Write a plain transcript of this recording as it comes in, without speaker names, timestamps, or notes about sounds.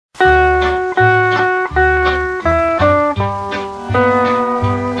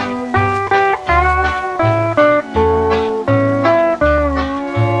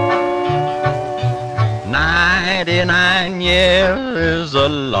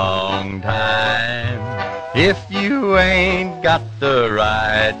long time if you ain't got the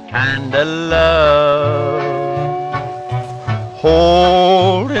right kind of love.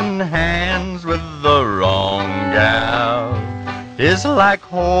 Holding hands with the wrong gal is like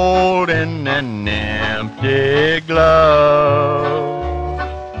holding an empty glove.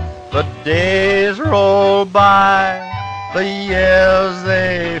 The days roll by, the years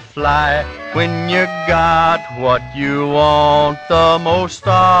they fly, when you got what you want the most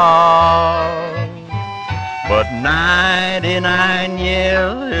of. But 99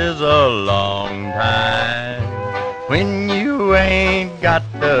 years is a long time when you ain't got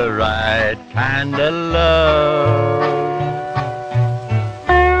the right kind of love.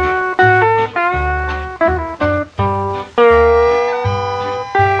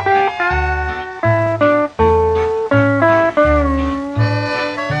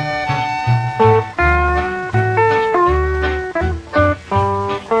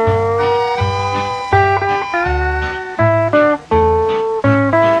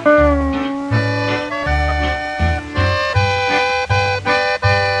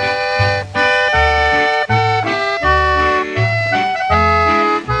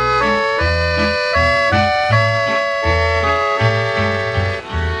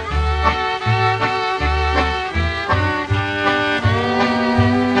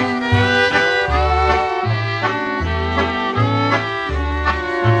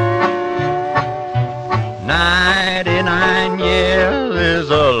 99 years is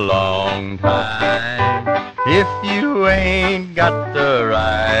a long time if you ain't got the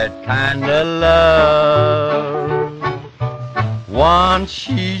right kind of love. Once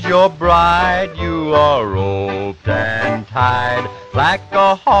she's your bride, you are roped and tied like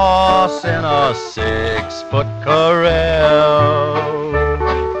a horse in a 6-foot corral.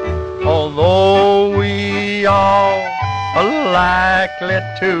 Although we all are likely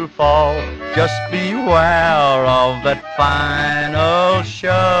to fall, just beware of that final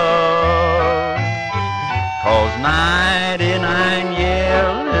shove. 'Cause 99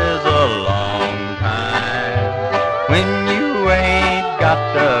 years is a long time when